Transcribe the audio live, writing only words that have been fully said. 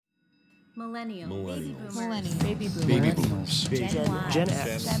Millennials. Baby boomers. Baby boomers. Gen Y. Gen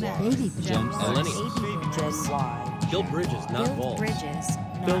X. Baby Gen Millennials. Gen Y. Build bridges, not Build walls. bridges.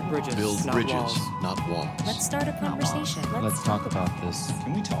 Build bridges. Build not bridges, walls. not walls. Let's start a conversation. Let's talk about this.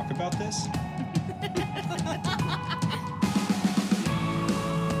 Can we talk about this?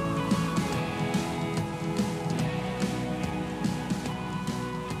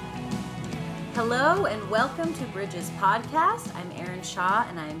 Hello and welcome to Bridges Podcast. I'm Erin Shaw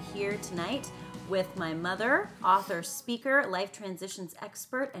and I'm here tonight with my mother, author, speaker, life transitions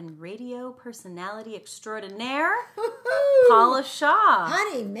expert, and radio personality extraordinaire, Paula Shaw.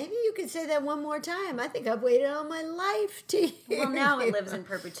 Honey, maybe you could say that one more time. I think I've waited all my life to hear Well, now you. it lives in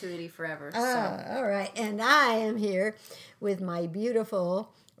perpetuity forever. So. All right. And I am here with my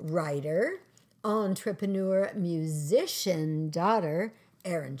beautiful writer, entrepreneur, musician daughter,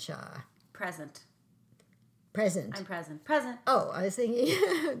 Erin Shaw. Present. I'm present. Present. Oh, I was thinking,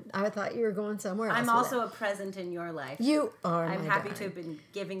 I thought you were going somewhere else. I'm with also that. a present in your life. You are I'm my happy darling. to have been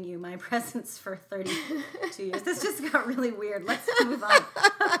giving you my presents for 32 years. This just got really weird. Let's move on.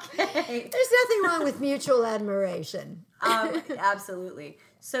 Okay. There's nothing wrong with mutual admiration. Absolutely.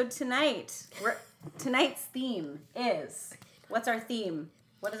 So tonight's theme is, what's our theme?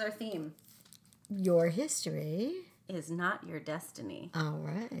 What is our theme? Your history. Is not your destiny. All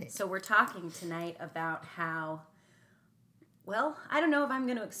right. So we're talking tonight about how, well, I don't know if I'm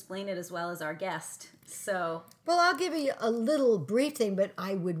going to explain it as well as our guest. So, Well, I'll give you a little brief thing, but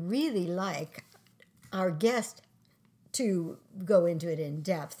I would really like our guest to go into it in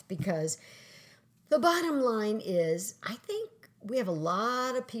depth because the bottom line is I think we have a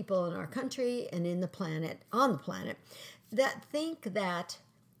lot of people in our country and on the planet, that think that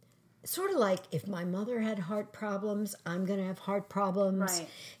sort of like if my mother had heart problems, I'm going to have heart problems. Right.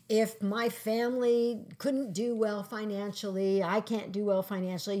 If my family couldn't do well financially, I can't do well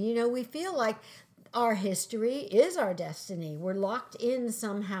financially. You know, we feel like our history is our destiny. We're locked in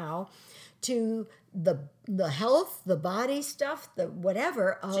somehow to the health, the body stuff, the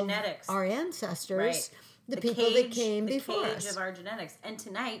whatever of genetics. Our ancestors, Right. the people that came the before cage us. of our genetics. And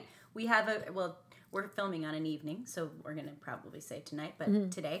tonight we have we're filming on an evening, so we're going to probably say tonight,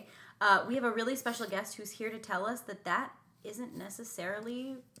 but today we have a really special guest who's here to tell us that isn't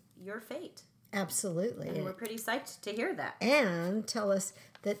necessarily your fate. Absolutely. And we're pretty psyched to hear that. And tell us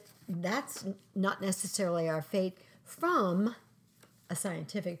that that's not necessarily our fate from a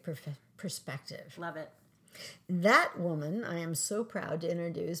scientific perspective. Love it. That woman I am so proud to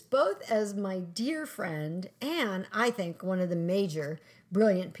introduce, both as my dear friend and I think one of the major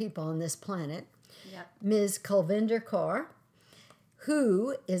brilliant people on this planet, Yep. Ms. Kulvinder Kaur,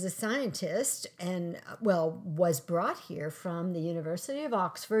 who is a scientist and, was brought here from the University of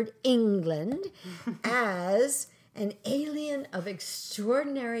Oxford, England, as an alien of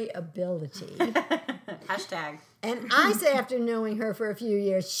extraordinary ability. Hashtag. And I say after knowing her for a few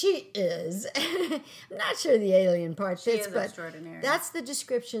years, she is. I'm not sure the alien part fits, is but extraordinary. that's the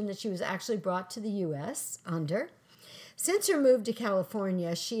description that she was actually brought to the U.S. under. Since her move to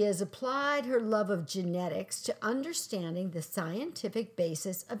California, she has applied her love of genetics to understanding the scientific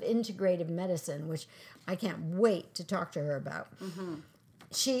basis of integrative medicine, which I can't wait to talk to her about.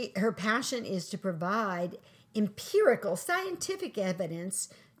 Mm-hmm. Her passion is to provide empirical scientific evidence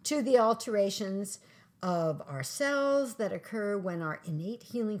to the alterations of our cells that occur when our innate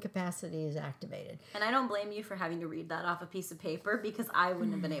healing capacity is activated. And I don't blame you for having to read that off a piece of paper because I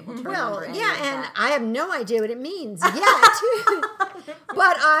wouldn't have been able to Well, remember any yeah, of and that. I have no idea what it means yet.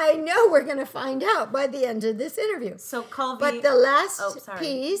 But I know we're going to find out by the end of this interview. So Colby, But the last sorry.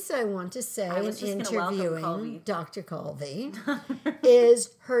 piece I want to say I in was just gonna welcome interviewing Colby. Dr. Colby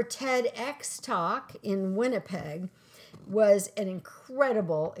is her TEDx talk in Winnipeg was an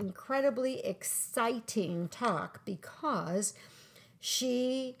incredibly exciting talk because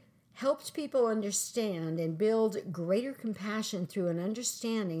she helped people understand and build greater compassion through an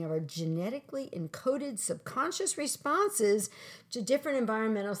understanding of our genetically encoded subconscious responses to different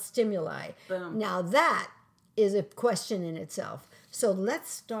environmental stimuli. Boom. Now that is a question in itself. So let's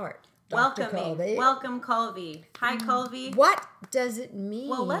start. Dr. Colby. Welcome, Colby. Hi, Colby. What does it mean?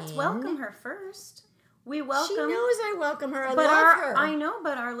 Well, let's welcome her first. We welcome. She knows I welcome her. I but love her. I know,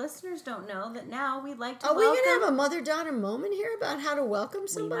 but our listeners don't know that now we'd like to Are we welcome. going to have a mother-daughter moment here about how to welcome We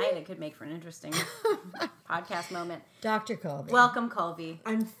somebody? might. It could make for an interesting podcast moment. Dr. Colby. Welcome, Colby.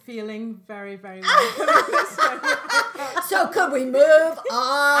 I'm feeling very, very well. So could we move on,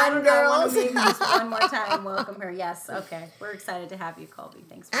 I don't know. I want girls? to maybe just one more time welcome her. Yes. Okay. We're excited to have you, Colby.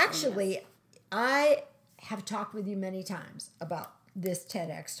 Thanks for joining us. Actually, I have talked with you many times about this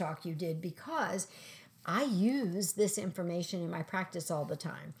TEDx talk you did because I use this information in my practice all the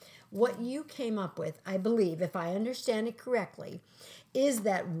time. What you came up with, I believe, if I understand it correctly, is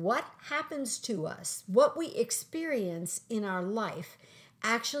that what happens to us, what we experience in our life,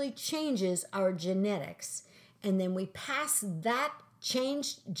 actually changes our genetics. And then we pass that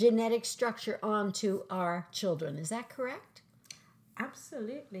changed genetic structure on to our children. Is that correct?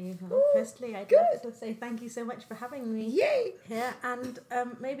 Absolutely. Ooh, Firstly, I'd good. like to say thank you so much for having me Yay! here, and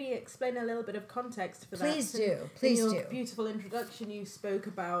maybe explain a little bit of context for that. Please do. Please in your do. beautiful introduction, you spoke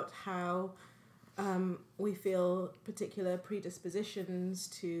about how we feel particular predispositions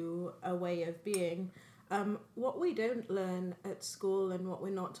to a way of being. What we don't learn at school and what we're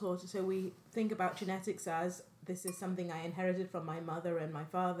not taught, so we think about genetics as this is something I inherited from my mother and my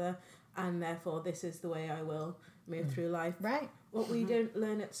father, and therefore this is the way I will move through life. Right. What we don't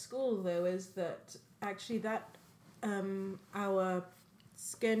learn at school, though, is that actually that our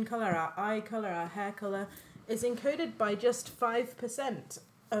skin color, our eye color, our hair color is encoded by just 5%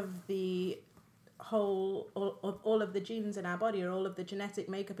 of the whole, of all of the genes in our body, or all of the genetic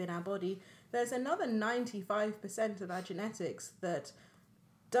makeup in our body. There's another 95% of our genetics that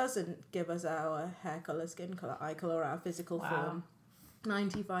doesn't give us our hair color, skin color, eye color, or our physical form.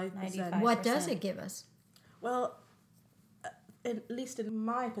 95%. 95%. What does it give us? Well, at least in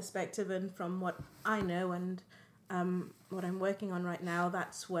my perspective and from what I know and what I'm working on right now,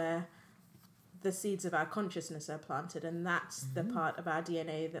 that's where the seeds of our consciousness are planted, and that's the part of our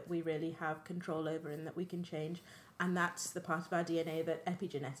DNA that we really have control over and that we can change, and that's the part of our DNA that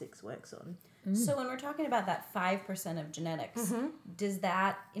epigenetics works on. So when we're talking about that 5% of genetics, does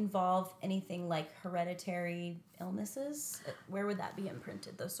that involve anything like hereditary illnesses? Where would that be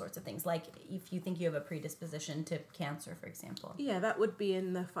imprinted, those sorts of things? Like if you think you have a predisposition to cancer, for example. Yeah, that would be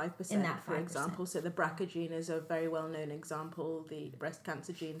in the 5%, In that for 5%. example. So the BRCA gene is a very well-known example, the breast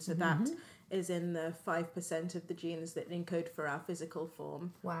cancer gene. So that is in the 5% of the genes that encode for our physical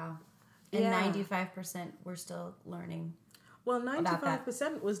form. Wow. And Yeah. 95% we're still learning. Well, About that.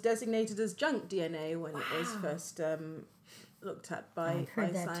 95% was designated as junk DNA when it was first looked at by I've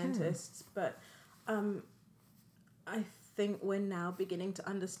heard that too. scientists. But I think we're now beginning to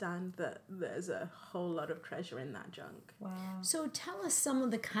understand that there's a whole lot of treasure in that junk. Wow. So tell us some of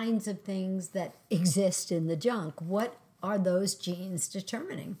the kinds of things that exist in the junk. What are those genes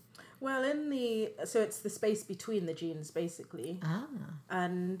determining? Well, so it's the space between the genes, basically.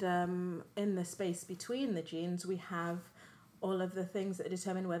 And in the space between the genes, we have all of the things that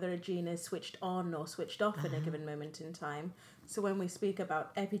determine whether a gene is switched on or switched off in a given moment in time. So when we speak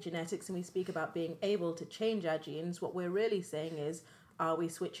about epigenetics and we speak about being able to change our genes, what we're really saying is, are we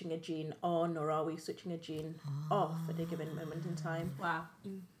switching a gene on or are we switching a gene off at a given moment in time? Wow.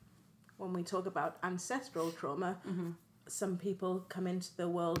 When we talk about ancestral trauma, some people come into the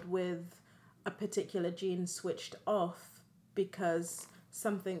world with a particular gene switched off because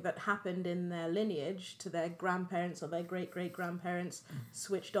something that happened in their lineage to their grandparents or their great-great-grandparents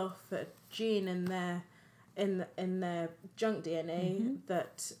switched off a gene in their junk DNA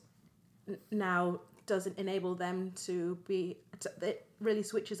that now doesn't enable them it really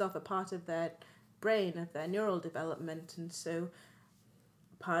switches off a part of their brain, of their neural development. And so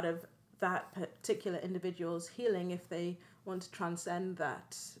part of that particular individual's healing, if they want to transcend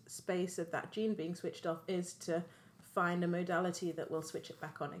that space of that gene being switched off, is to find a modality that will switch it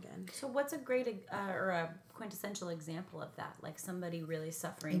back on again. So what's a great or a quintessential example of that? Like somebody really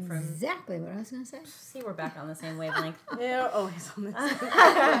suffering from... Exactly what I was going to say. See, we're back on the same wavelength. Yeah, always on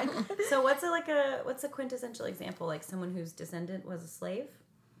this. So what's a quintessential example? Like someone whose descendant was a slave,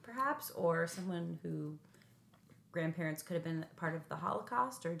 perhaps? Or someone who grandparents could have been part of the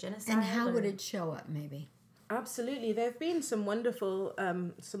Holocaust or genocide? And how or... would it show up, maybe? Absolutely. There have been some wonderful,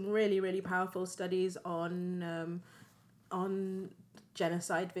 some really, really powerful studies on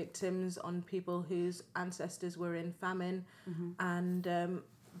genocide victims, on people whose ancestors were in famine, and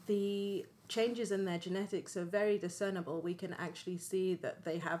the changes in their genetics are very discernible. We can actually see that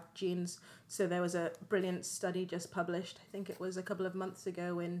they have genes. So there was a brilliant study just published, I think it was a couple of months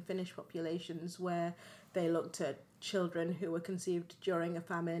ago, in Finnish populations, where they looked at children who were conceived during a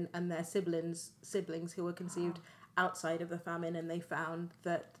famine and their siblings who were conceived outside of the famine, and they found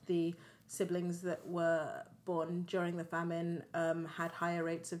that the siblings that were born during the famine had higher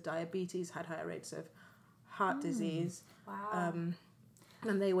rates of diabetes, had higher rates of heart disease. Wow.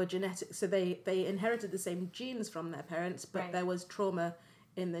 And they were genetic, so they inherited the same genes from their parents, but Right. there was trauma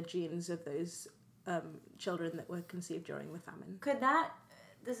in the genes of those children that were conceived during the famine. Could that,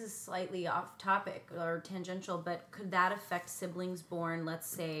 this is slightly off topic or tangential, but could that affect siblings born, let's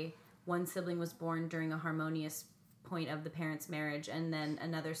say one sibling was born during a harmonious point of the parents' marriage, and then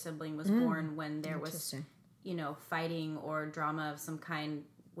another sibling was born when there was, Interesting. fighting or drama of some kind.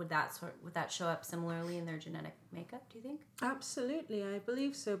 Would that show up similarly in their genetic makeup, do you think? Absolutely, I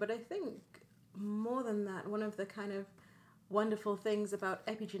believe so. But I think more than that, one of the kind of wonderful things about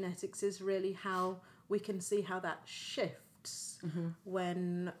epigenetics is really how we can see how that shifts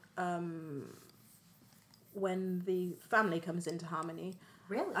when the family comes into harmony.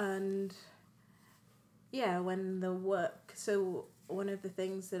 Really? And yeah, when the work. So one of the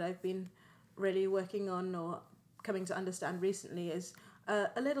things that I've been really working on or coming to understand recently is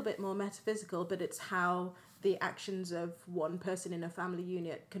a little bit more metaphysical, but it's how the actions of one person in a family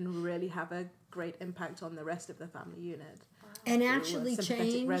unit can really have a great impact on the rest of the family unit. And Through, actually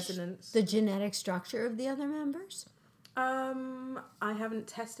sympathetic change resonance. the genetic structure of the other members? I haven't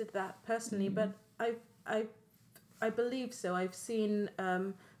tested that personally, but I believe so. I've seen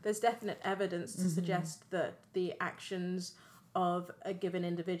there's definite evidence to suggest that the actions of a given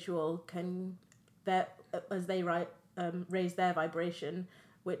individual can, as they raise their vibration,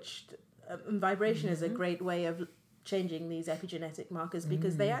 which vibration is a great way of changing these epigenetic markers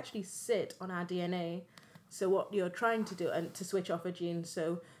because they actually sit on our DNA. So what you're trying to do, and to switch off a gene,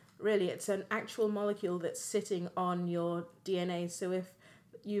 so really it's an actual molecule that's sitting on your DNA. So if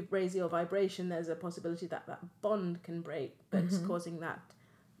you raise your vibration, there's a possibility that that bond can break, that's causing that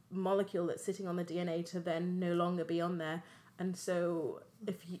molecule that's sitting on the DNA to then no longer be on there. And so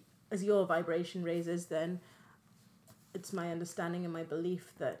as your vibration raises, then it's my understanding and my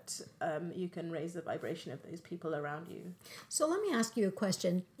belief that you can raise the vibration of those people around you. So let me ask you a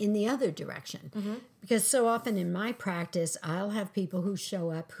question in the other direction. Because so often in my practice, I'll have people who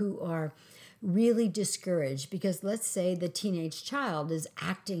show up who are really discouraged because let's say the teenage child is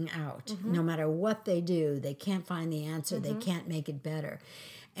acting out. No matter what they do, they can't find the answer, they can't make it better.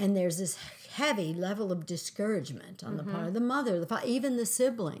 And there's this heavy level of discouragement on the part of the mother, the father, even the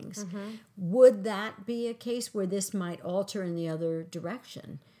siblings. Would that be a case where this might alter in the other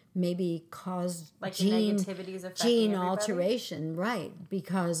direction? Maybe cause Like gene, the negativities affecting gene everybody? alteration, right,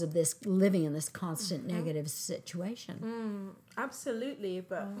 because of this living in this constant negative situation. Absolutely,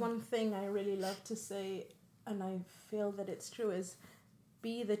 but one thing I really love to say, and I feel that it's true, is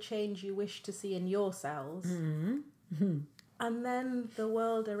be the change you wish to see in your cells. And then the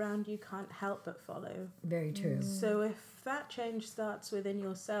world around you can't help but follow. Very true. So if that change starts within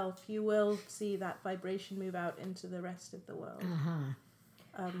yourself, you will see that vibration move out into the rest of the world.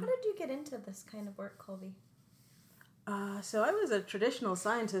 How did you get into this kind of work, Colby? So I was a traditional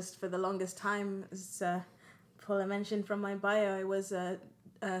scientist for the longest time. As Paula mentioned from my bio, I was a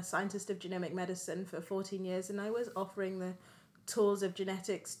scientist of genomic medicine for 14 years, and I was offering the tools of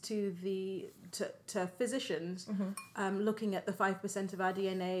genetics to physicians, looking at the 5% of our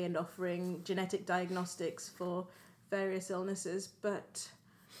DNA and offering genetic diagnostics for various illnesses. But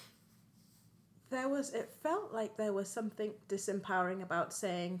it felt like there was something disempowering about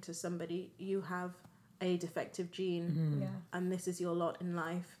saying to somebody, you have a defective gene and this is your lot in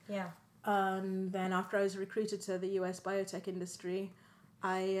life. Yeah. And then after I was recruited to the US biotech industry,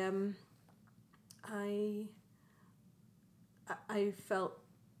 I felt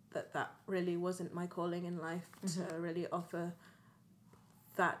that really wasn't my calling in life, to really offer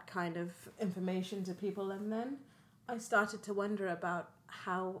that kind of information to people. And then I started to wonder about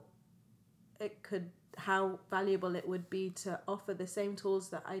how valuable it would be to offer the same tools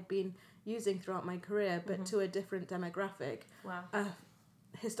that I'd been using throughout my career, but to a different demographic. Wow. A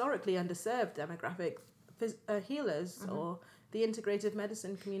historically underserved demographic, healers or the integrative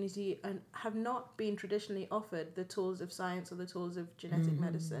medicine community, and have not been traditionally offered the tools of science or the tools of genetic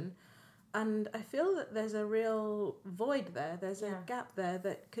medicine. And I feel that there's a real void there. There's a gap there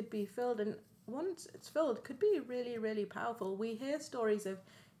that could be filled, and once it's filled, could be really, really powerful. We hear stories of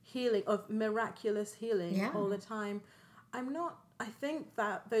healing, of miraculous healing all the time. I think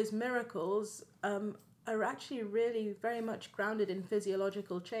that those miracles are actually really very much grounded in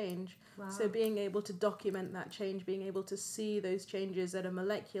physiological change. Wow. So being able to document that change, being able to see those changes at a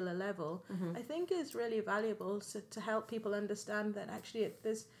molecular level, I think is really valuable to help people understand that actually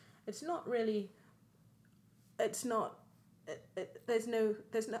there's not really a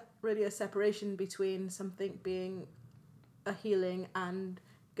separation between something being a healing and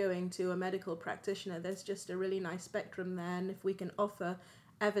going to a medical practitioner. There's just a really nice spectrum there, and if we can offer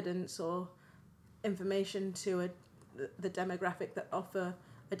evidence or information to the demographic that offer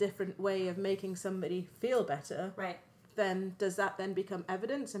a different way of making somebody feel better, Right. then does that then become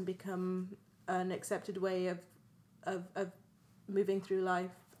evidence and become an accepted way of moving through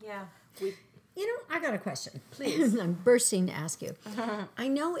life? Yeah. I got a question. Please. I'm bursting to ask you. I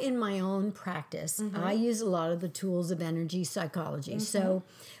know in my own practice, I use a lot of the tools of energy psychology. So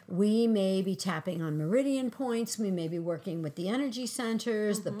we may be tapping on meridian points. We may be working with the energy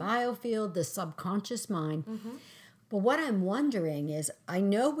centers, the biofield, the subconscious mind. But what I'm wondering is, I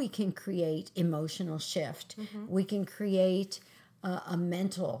know we can create emotional shift. We can create a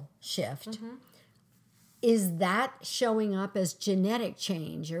mental shift. Is that showing up as genetic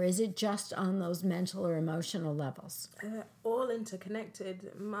change, or is it just on those mental or emotional levels? All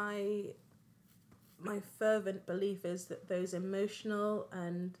interconnected. My fervent belief is that those emotional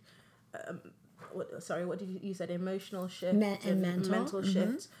and what did you said? Emotional shift and mental.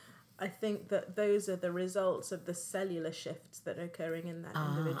 shift. I think that those are the results of the cellular shifts that are occurring in that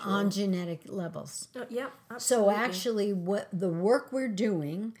individual On genetic levels. Yeah, absolutely. So actually, what the work we're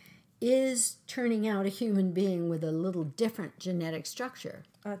doing is turning out a human being with a little different genetic structure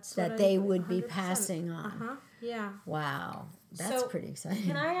that they would be 100%. passing on. Yeah. Wow, that's So, pretty exciting.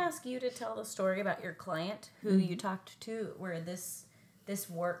 Can I ask you to tell the story about your client who you talked to, where this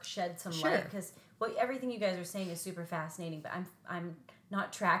work shed some light? Because everything you guys are saying is super fascinating, but I'm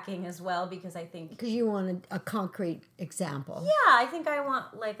not tracking as well because I think Because you want a concrete example. yeah, I think I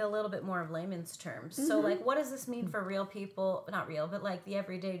want like a little bit more of layman's terms. So like, what does this mean for real people? Not real, but like the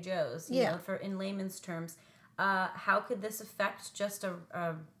everyday Joes. You know, for in layman's terms, how could this affect just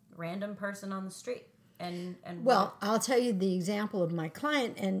a random person on the street? And Well, I'll tell you the example of my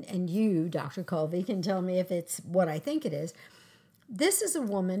client, and you, Dr. Colby, can tell me if it's what I think it is. This is a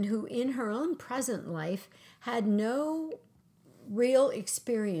woman who, in her own present life, had no real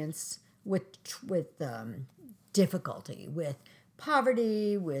experience with difficulty, with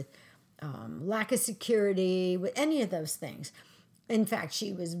poverty, with lack of security, with any of those things. In fact,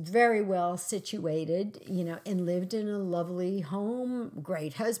 she was very well situated, and lived in a lovely home,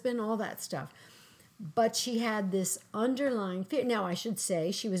 great husband, all that stuff. But she had this underlying fear. Now, I should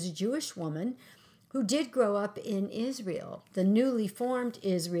say she was a Jewish woman who did grow up in Israel, the newly formed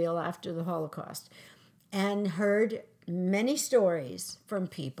Israel after the Holocaust, and heard many stories from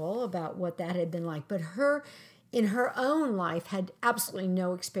people about what that had been like. But in her own life, had absolutely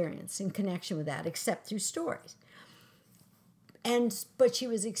no experience in connection with that except through stories. But she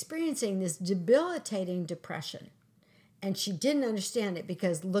was experiencing this debilitating depression. And she didn't understand it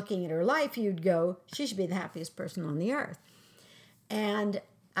because looking at her life, you'd go, she should be the happiest person on the earth. And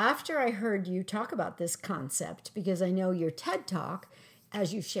after I heard you talk about this concept, because I know your TED Talk,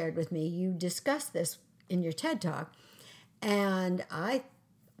 as you shared with me, you discussed this in your TED Talk. And I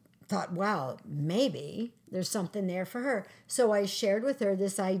thought, wow, maybe there's something there for her. So I shared with her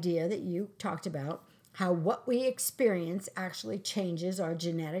this idea that you talked about, how what we experience actually changes our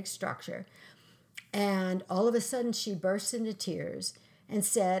genetic structure. And all of a sudden she burst into tears and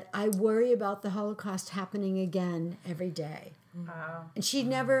said, I worry about the Holocaust happening again every day. wow. And she'd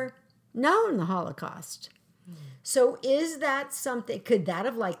never known the Holocaust. So is that something, could that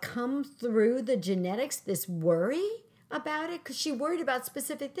have like come through the genetics, this worry about it? Because she worried about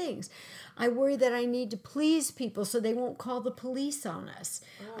specific things. I worry that I need to please people so they won't call the police on us.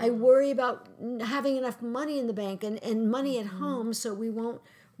 I worry about having enough money in the bank and money at home so we won't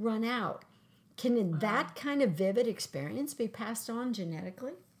run out. Can that kind of vivid experience be passed on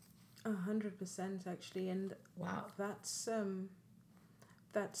genetically? 100% actually, and Wow. that's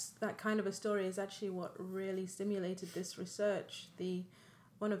that kind of a story is actually what really stimulated this research.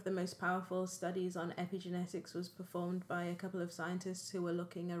 One of the most powerful studies on epigenetics was performed by a couple of scientists who were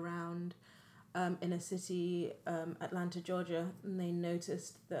looking around in a city, Atlanta, Georgia, and they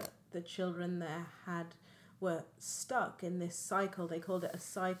noticed that the children there were stuck in this cycle. They called it a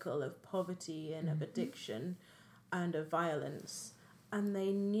cycle of poverty and of addiction and of violence. And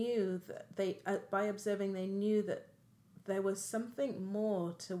they knew that by observing, they knew that there was something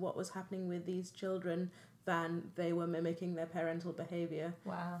more to what was happening with these children than they were mimicking their parental behavior.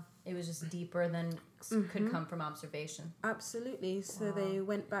 Wow. It was just deeper than could come from observation. Absolutely. So they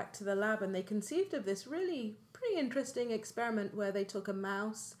went back to the lab and they conceived of this really pretty interesting experiment where they took a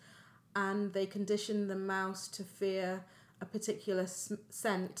mouse and they conditioned the mouse to fear a particular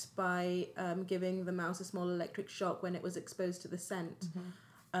scent by giving the mouse a small electric shock when it was exposed to the scent.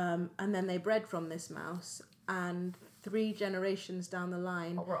 And then they bred from this mouse, and 3 generations down the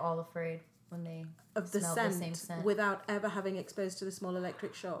line But we're all afraid when they of the smell scent, the same scent. without ever having exposed to the small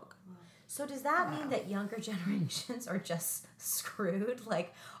electric shock. So does that mean that younger generations are just screwed?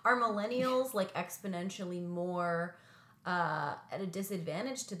 Like, are millennials like exponentially more at a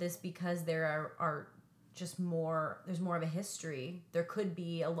disadvantage to this because there are just there's more of a history? There could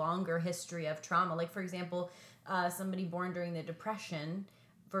be a longer history of trauma. Like, for example, somebody born during the Depression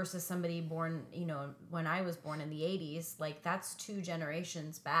versus somebody born, when I was born in the 80s, like that's 2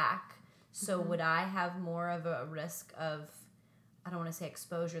 generations back. So would I have more of a risk of, I don't want to say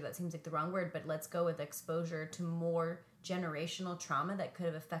exposure, that seems like the wrong word, but let's go with exposure to more generational trauma that could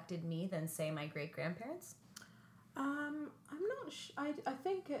have affected me than, say, my great-grandparents? I'm not I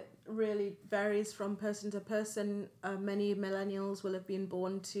think it really varies from person to person. Many millennials will have been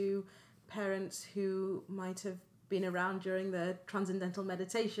born to parents who might have been around during the transcendental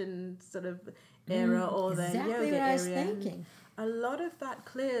meditation sort of era or the exactly yoga what I was area. And thinking. a lot of that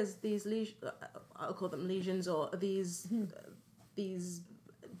clears these I'll call them lesions, or these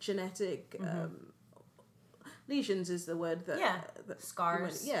genetic lesions is the word that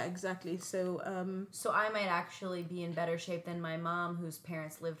scars. Yeah, exactly. So So I might actually be in better shape than my mom, whose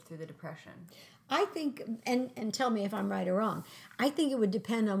parents lived through the Depression. I think, and tell me if I'm right or wrong, I think it would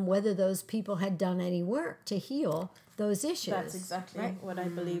depend on whether those people had done any work to heal those issues. that's exactly right? what I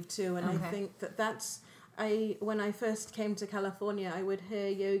believe too, and I think that's when I first came to California, I would hear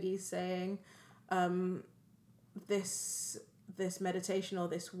yogis saying, this meditation or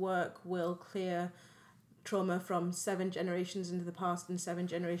this work will clear trauma from 7 generations into the past and 7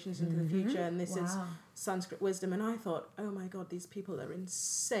 generations into the future, and this is Sanskrit wisdom. And I thought, oh my god, these people are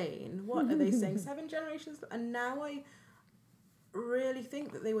insane. What are they saying? 7 generations? And now I really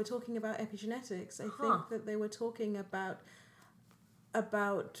think that they were talking about epigenetics. I think that they were talking about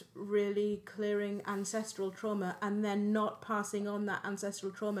really clearing ancestral trauma and then not passing on that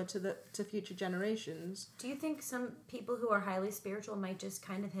ancestral trauma to future generations. Do you think some people who are highly spiritual might just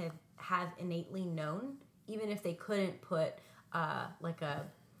kind of have innately known, even if they couldn't put like a,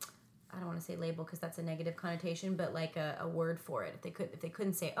 I don't want to say label because that's a negative connotation, but like a word for it. If they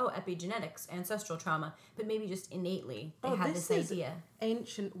couldn't say, oh, epigenetics, ancestral trauma, but maybe just innately they had this idea.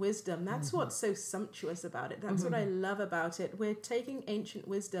 Ancient wisdom. That's what's so sumptuous about it. That's what I love about it. We're taking ancient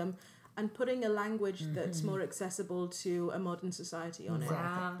wisdom and putting a language that's more accessible to a modern society on it.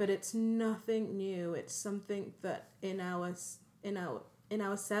 But it's nothing new. It's something that in our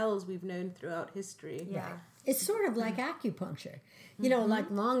cells we've known throughout history. Yeah. It's sort of like acupuncture. You know, like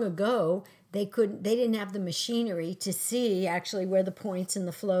long ago, they didn't have the machinery to see actually where the points and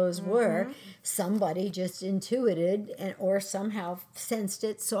the flows were. Somebody just intuited or somehow sensed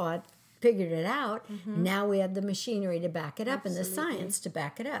it, saw it, figured it out. Now we have the machinery to back it up and the science to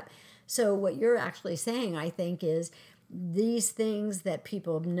back it up. So what you're actually saying, I think, is these things that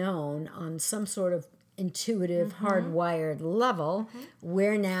people have known on some sort of intuitive, hardwired level,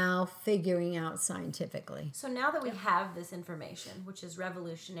 we're now figuring out scientifically. So now that we have this information, which is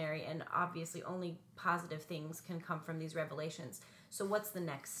revolutionary, and obviously only positive things can come from these revelations, so what's the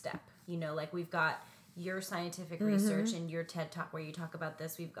next step? Like we've got your scientific research and your TED Talk where you talk about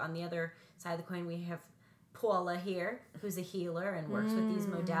this. We've on the other side of the coin, we have Paula here, who's a healer and works with these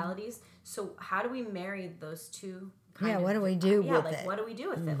modalities. So how do we marry those two? What do we do with it? What do we do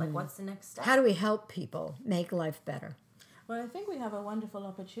with it? Like, what's the next step? How do we help people make life better? Well, I think we have a wonderful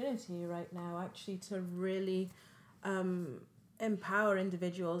opportunity right now, actually, to really empower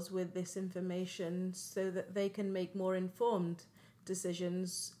individuals with this information so that they can make more informed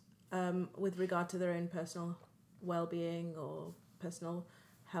decisions with regard to their own personal well-being or personal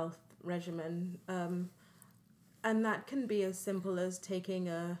health regimen. And that can be as simple as taking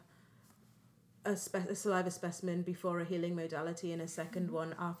a saliva specimen before a healing modality and a second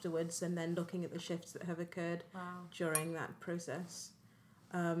one afterwards, and then looking at the shifts that have occurred during that process.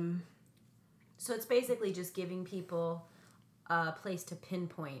 So it's basically just giving people a place to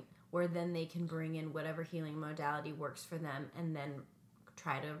pinpoint where then they can bring in whatever healing modality works for them and then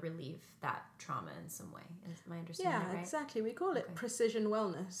try to relieve that trauma in some way. Is my understanding that right? Yeah, exactly. We call it precision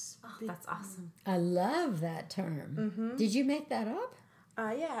wellness. Oh, that's awesome. I love that term. Did you make that up?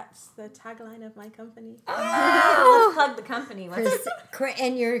 Yeah, it's the tagline of my company. Let's plug the company.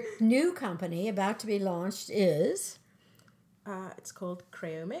 And your new company about to be launched is? It's called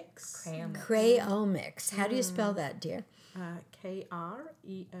Creomics. Creomics. How do you spell that, dear? Creomics.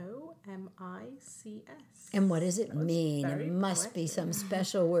 And what does it mean? It must poetic. be some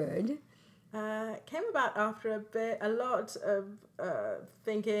special word. Came about after a lot of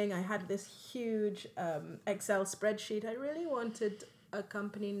thinking. I had this huge Excel spreadsheet. I really wanted a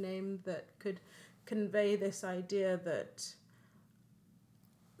company name that could convey this idea that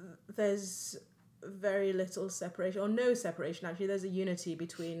there's very little separation, or no separation actually. There's a unity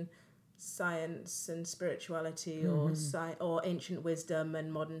between science and spirituality, or ancient wisdom and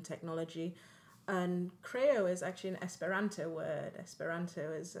modern technology. And Creo is actually an Esperanto word.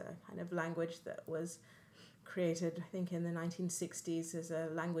 Esperanto is a kind of language that was created, I think, in the 1960s as a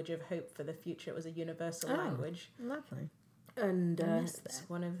language of hope for the future. It was a universal language. Lovely. And miss it's that.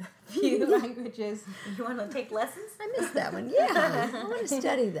 one of the few languages. You want to take lessons? I missed that one. Yeah, I want to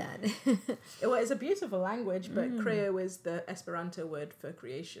study that. Well, it's a beautiful language, but Creo is the Esperanto word for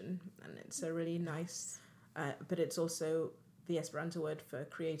creation, and it's a really nice. But it's also the Esperanto word for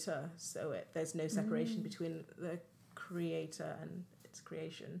creator, so there's no separation between the creator and its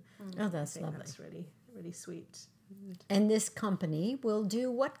creation. Oh, that's I think lovely. that's really, really sweet. And this company will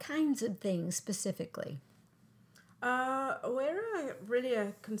do what kinds of things specifically? We're really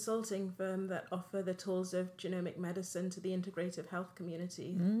a consulting firm that offer the tools of genomic medicine to the integrative health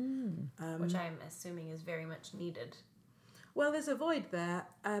community. Which I'm assuming is very much needed. Well, there's a void there.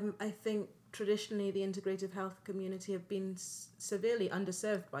 I think traditionally the integrative health community have been severely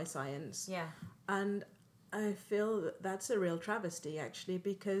underserved by science. Yeah. And I feel that that's a real travesty, actually,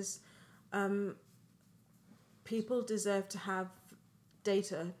 because people deserve to have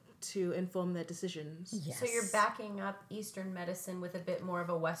data to inform their decisions. Yes. So you're backing up Eastern medicine with a bit more of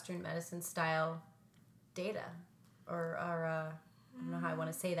a Western medicine style data, or I don't know how I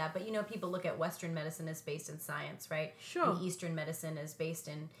want to say that, but people look at Western medicine as based in science, right? Sure. And Eastern medicine is based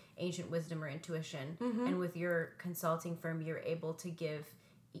in ancient wisdom or intuition. And with your consulting firm, you're able to give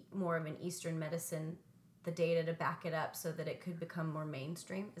more of an Eastern medicine the data to back it up so that it could become more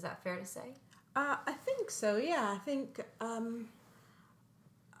mainstream. Is that fair to say? I think so, yeah.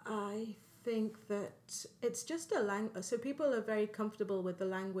 I think that it's just a language. So people are very comfortable with the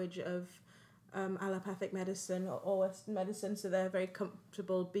language of allopathic medicine or Western medicine, so they're very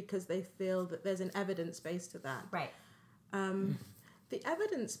comfortable because they feel that there's an evidence base to that. Right. The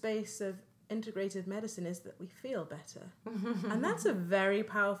evidence base of integrative medicine is that we feel better. And that's a very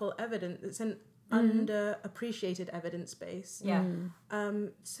powerful evidence. It's an underappreciated evidence base. Yeah.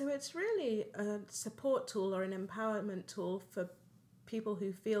 So it's really a support tool or an empowerment tool for people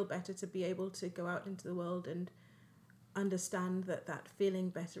who feel better to be able to go out into the world and understand that feeling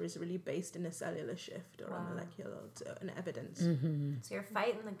better is really based in a cellular shift or a molecular an evidence. So you're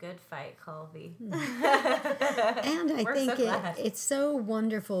fighting the good fight, Colby. And I We're think so glad. it's so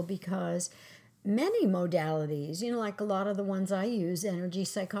wonderful because many modalities, like a lot of the ones I use, energy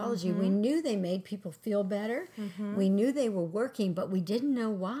psychology, we knew they made people feel better. We knew they were working, but we didn't know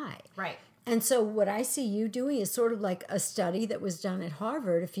why. Right. And so what I see you doing is sort of like a study that was done at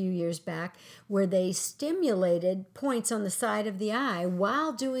Harvard a few years back where they stimulated points on the side of the eye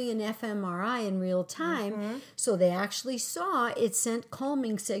while doing an fMRI in real time. So they actually saw it sent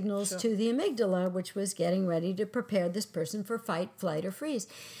calming signals to the amygdala, which was getting ready to prepare this person for fight, flight, or freeze.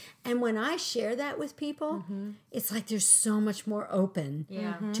 And when I share that with people, it's like there's so much more open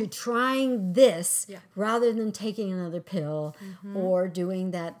to trying this rather than taking another pill or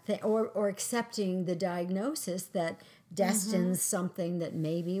doing that thing or accepting the diagnosis that destines something that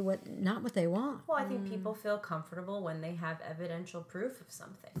maybe not what they want. Well, I think people feel comfortable when they have evidential proof of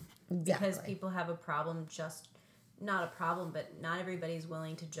something. Exactly. Because people have a problem not a problem, but not everybody's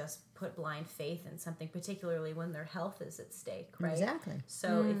willing to just put blind faith in something, particularly when their health is at stake, right? Exactly.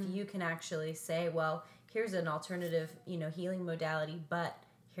 So if you can actually say, well, here's an alternative, healing modality, but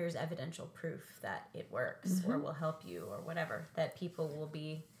here's evidential proof that it works or will help you or whatever, that people will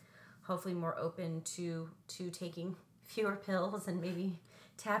be hopefully more open to taking fewer pills and maybe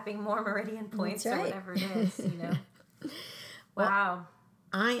tapping more meridian points That's or right. whatever it is, Wow.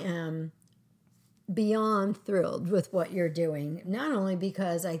 I am beyond thrilled with what you're doing, not only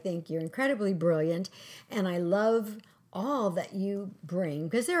because I think you're incredibly brilliant and I love all that you bring,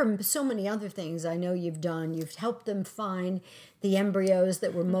 because there are so many other things I know you've done. You've helped them find the embryos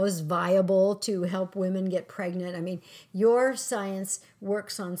that were most viable to help women get pregnant. I mean, your science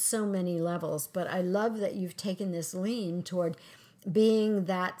works on so many levels, but I love that you've taken this lean toward being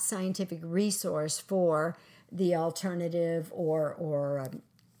that scientific resource for the alternative or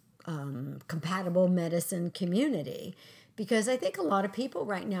compatible medicine community, because I think a lot of people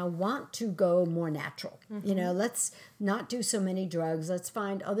right now want to go more natural. Let's not do so many drugs. Let's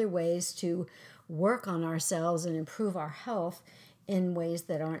find other ways to work on ourselves and improve our health in ways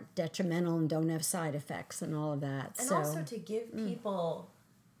that aren't detrimental and don't have side effects and all of that. And also to give people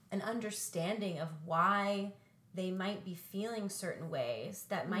an understanding of why they might be feeling certain ways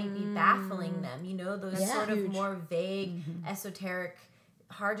that might be baffling them. Those sort of more vague, esoteric,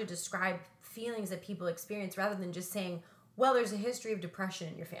 hard to describe feelings that people experience, rather than just saying, well, there's a history of depression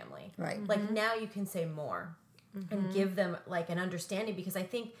in your family. Right. Like now you can say more and give them like an understanding, because I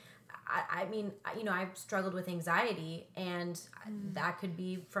think, I've struggled with anxiety, and that could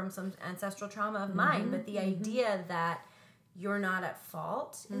be from some ancestral trauma of mine, but the idea that you're not at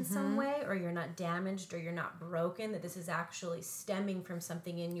fault in some way, or you're not damaged, or you're not broken, that this is actually stemming from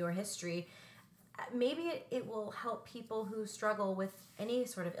something in your history, maybe it will help people who struggle with any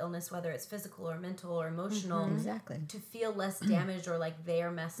sort of illness, whether it's physical or mental or emotional, Exactly. to feel less damaged or like they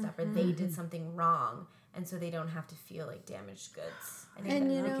are messed up or they did something wrong, and so they don't have to feel like damaged goods. I think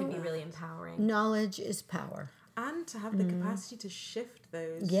And, that can be really empowering. Knowledge is power. And to have the capacity to shift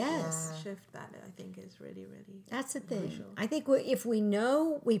those. Yes. Shift that, I think, is really, really. That's the thing. crucial. I think if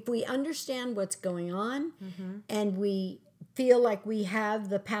we understand what's going on, and we feel like we have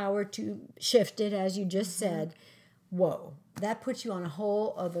the power to shift it, as you just said, whoa, that puts you on a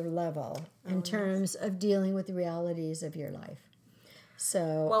whole other level in terms of dealing with the realities of your life.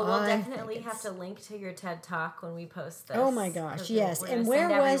 So Well, we'll I definitely think have to link to your TED Talk when we post this. Oh my gosh, 'cause yes. we're And gonna where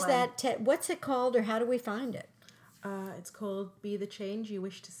send was everyone- that? What's it called, or how do we find it? It's called Be the Change You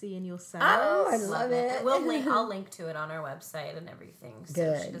Wish to See in Yourself. Oh, I love it. And I'll link to it on our website and everything, so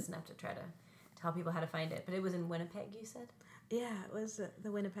she Good. doesn't have to try to tell people how to find it. But it was in Winnipeg, you said? Yeah, it was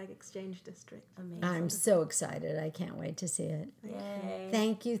the Winnipeg Exchange District. Amazing. I'm so excited. I can't wait to see it. Yay.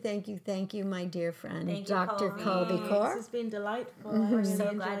 Thank you, my dear friend, Thank you, Dr. Colby. Colby This Kaur. has been delightful. Mm-hmm. I really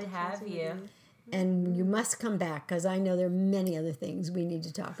So glad enjoyed to have chatting with you. And you must come back, because I know there are many other things we need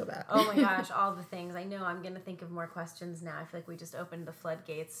to talk about. Oh my gosh, all the things. I know I'm going to think of more questions now. I feel like we just opened the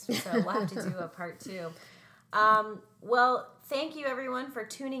floodgates, so we'll have to do a part 2. Well, thank you everyone for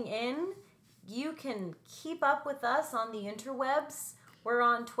tuning in. You can keep up with us on the interwebs. We're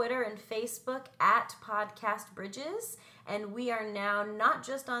on Twitter and Facebook at Podcast Bridges. And we are now not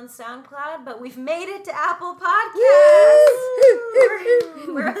just on SoundCloud, but we've made it to Apple Podcasts.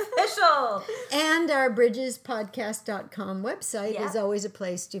 We're official. And our bridgespodcast.com website Yeah. is always a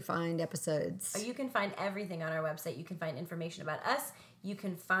place to find episodes. You can find everything on our website. You can find information about us. You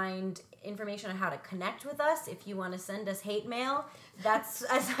can find information on how to connect with us. If you want to send us hate mail, that's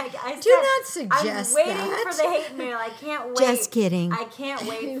as I Do not suggest I'm waiting that. for the hate mail. I can't wait. Just kidding. I can't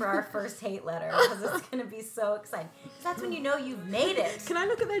wait for our first hate letter because it's going to be so exciting. That's when you know you've made it. Can I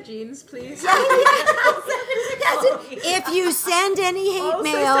look at their jeans, please? If you send any hate Also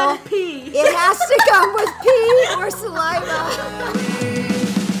mail, send pee. it has to come with pee or saliva.